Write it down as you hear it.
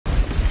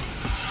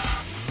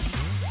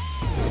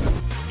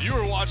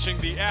watching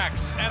the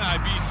X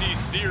NIBC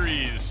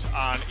series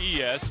on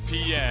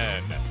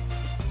ESPN.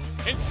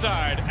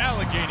 Inside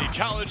Allegheny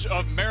College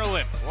of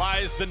Maryland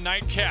lies the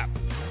nightcap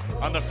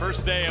on the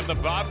first day of the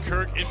Bob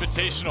Kirk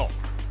Invitational.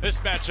 This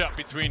matchup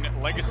between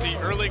Legacy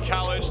Early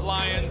College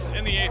Lions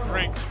and the 8th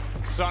ranked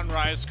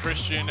Sunrise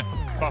Christian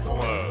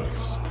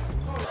Buffaloes.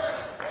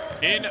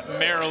 In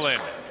Maryland,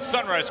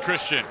 Sunrise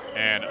Christian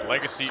and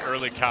Legacy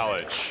Early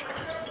College.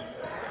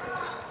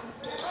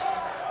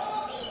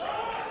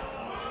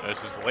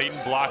 This is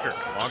Leighton Blocker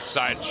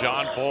alongside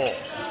John Bull.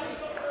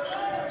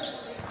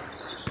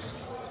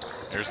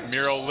 There's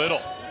Miro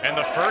Little, and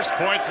the first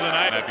points of the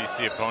night.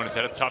 NIBC opponents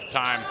had a tough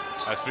time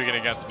last weekend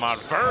against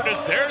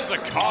Montverde. There's a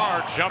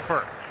Carr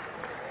jumper.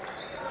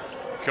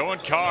 Going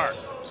Carr.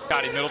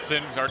 Scotty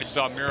Middleton, we already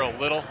saw Miro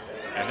Little.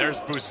 And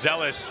there's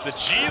Buzelis, the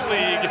G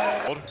League.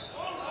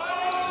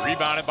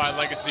 Rebounded by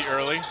Legacy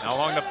Early. Now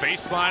along the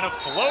baseline, a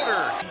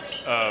floater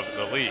of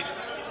the lead.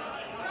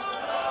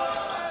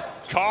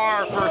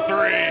 Carr for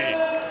three.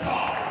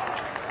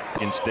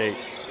 In-state,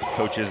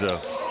 Coach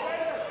Izzo.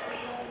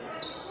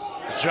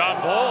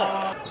 John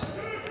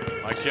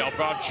Bull. Michael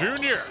Brown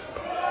Jr.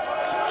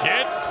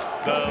 gets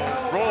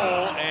the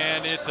roll,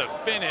 and it's a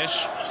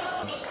finish.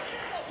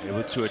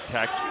 Able to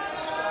attack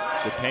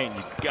the paint.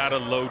 You gotta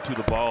load to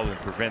the ball and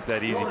prevent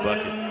that easy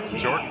bucket.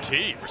 Jordan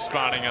Key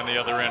responding on the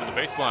other end of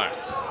the baseline.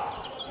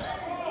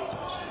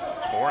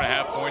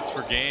 4.5 points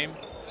per game.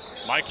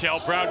 Michael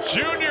Brown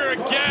Jr.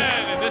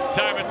 again, and this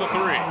time it's a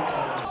three.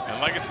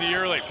 And Legacy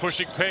Early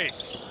pushing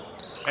pace.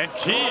 And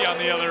Key on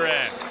the other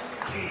end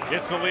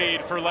gets the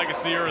lead for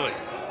Legacy Early.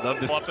 Love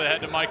this. Up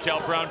ahead to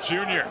Michael Brown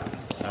Jr.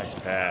 Nice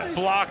pass.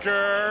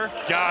 Blocker,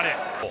 got it.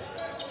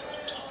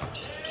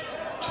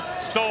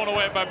 Stolen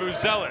away by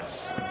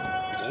Buzelis.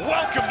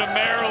 Welcome to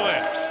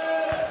Maryland.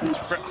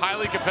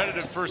 Highly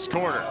competitive first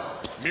quarter.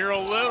 Miro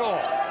Little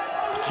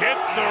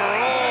gets the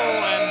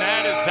roll, and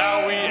that is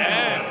how we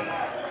end.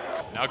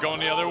 Now going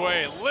the other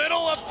way.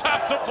 Little up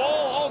top to Bull,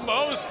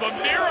 almost, but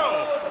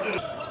Miro.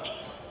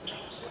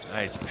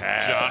 Nice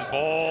pass. John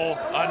Bull,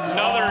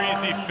 another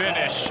easy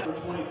finish.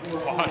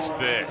 Watch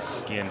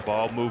this. Again,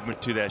 ball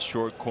movement to that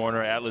short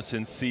corner.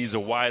 Atlason sees a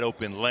wide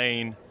open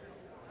lane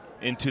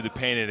into the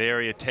painted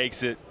area,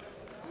 takes it.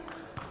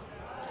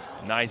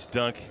 Nice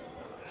dunk.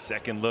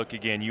 Second look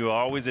again. You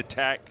always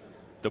attack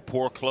the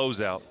poor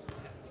closeout.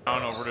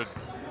 Down over to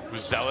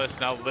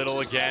Buzelis, now Little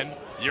again.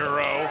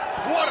 Euro.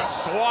 What a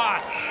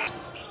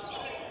swat!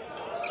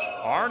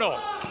 Arnold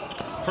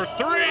for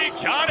three,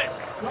 got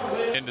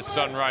it! Into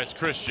Sunrise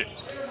Christian.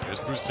 There's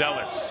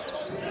Buzelis.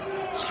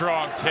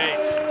 Strong take.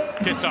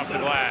 Kiss off the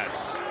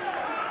glass.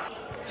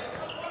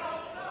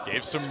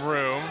 Gave some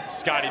room.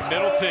 Scotty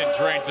Middleton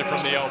drains it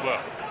from the elbow.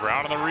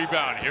 Brown on the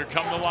rebound. Here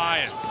come the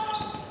Lions.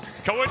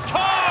 Going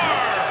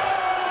Carr!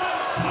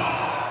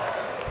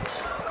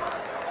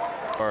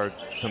 Or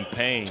some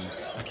pain.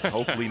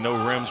 Hopefully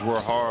no rims were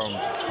harmed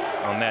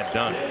on that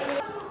dunk.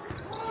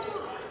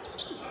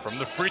 From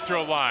the free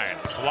throw line,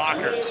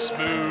 Blocker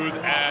smooth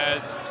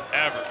as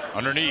ever.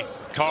 Underneath,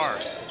 Carr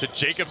to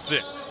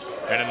Jacobson.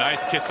 And a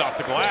nice kiss off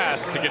the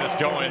glass to get us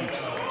going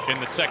in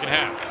the second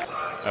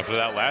half. After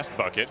that last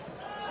bucket,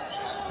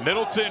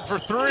 Middleton for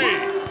three.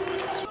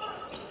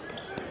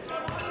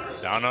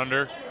 Down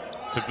under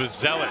to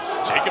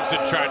Buzelis. Jacobson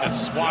tried to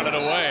swat it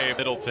away.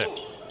 Middleton.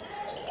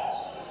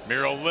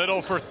 Miro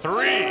Little for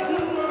three.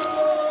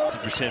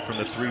 50% from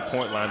the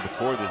three-point line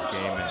before this game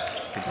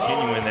and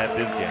continuing that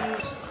this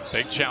game.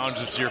 Big challenge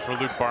this year for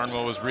Luke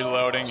Barnwell was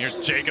reloading. Here's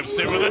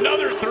Jacobson with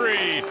another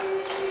three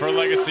for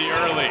Legacy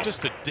Early.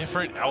 Just a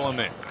different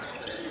element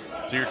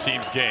to your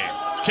team's game.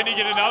 Can he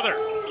get another?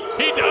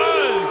 He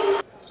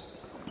does!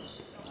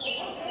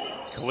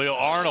 Khalil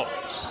Arnold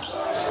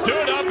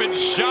stood up and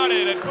shot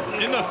it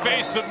in the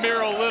face of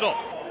Miro Little.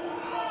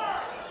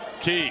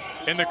 Key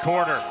in the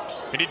corner.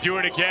 Can he do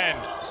it again?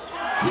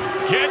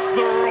 Gets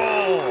the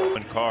roll.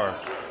 And Carr.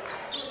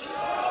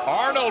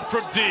 Arnold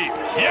from deep.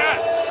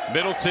 Yes!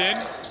 Middleton.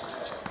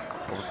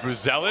 Over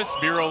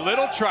Buzelis. Miro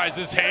Little tries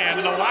his hand,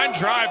 and the line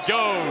drive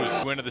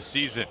goes. Win of the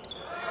season.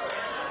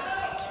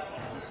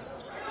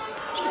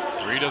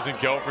 Three doesn't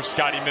go for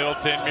Scotty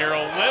Middleton.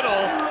 Miro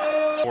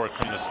Little. Fourth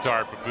from the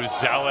start, but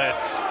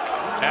Buzelis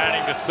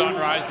adding to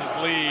Sunrise's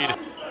lead.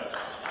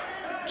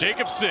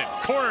 Jacobson,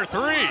 corner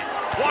three.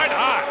 Why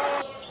not?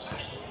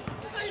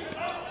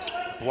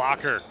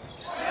 Blocker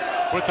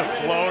with the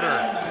floater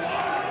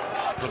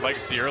for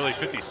Legacy Early.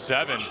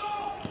 57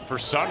 for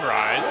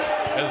Sunrise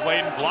as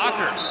Leighton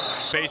Blocker.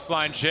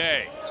 Baseline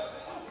J.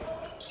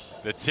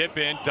 The tip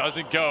in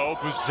doesn't go.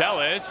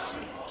 Buzelis.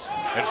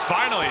 And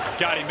finally,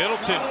 Scotty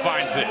Middleton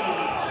finds it.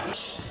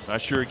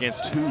 Not sure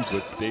against who,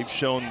 but they've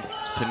shown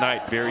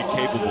tonight very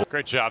capable.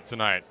 Great job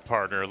tonight,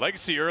 partner.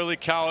 Legacy Early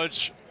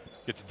College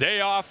gets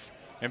day off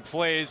and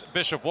plays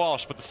Bishop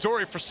Walsh. But the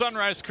story for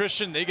Sunrise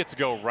Christian, they get to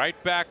go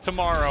right back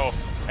tomorrow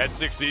at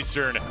 6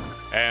 Eastern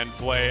and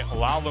play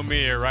La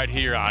Lumiere right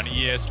here on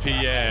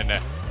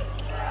ESPN.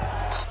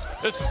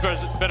 This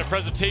has been a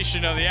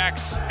presentation of the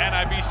X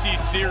NIBC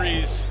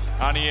series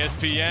on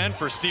ESPN.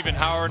 For Stephen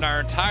Howard and our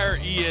entire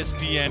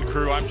ESPN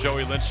crew, I'm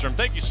Joey Lindstrom.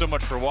 Thank you so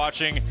much for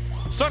watching.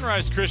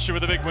 Sunrise Christian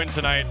with a big win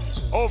tonight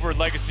over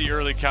Legacy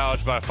Early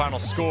College by a final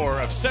score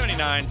of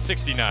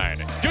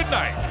 79-69. Good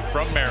night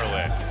from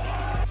Maryland.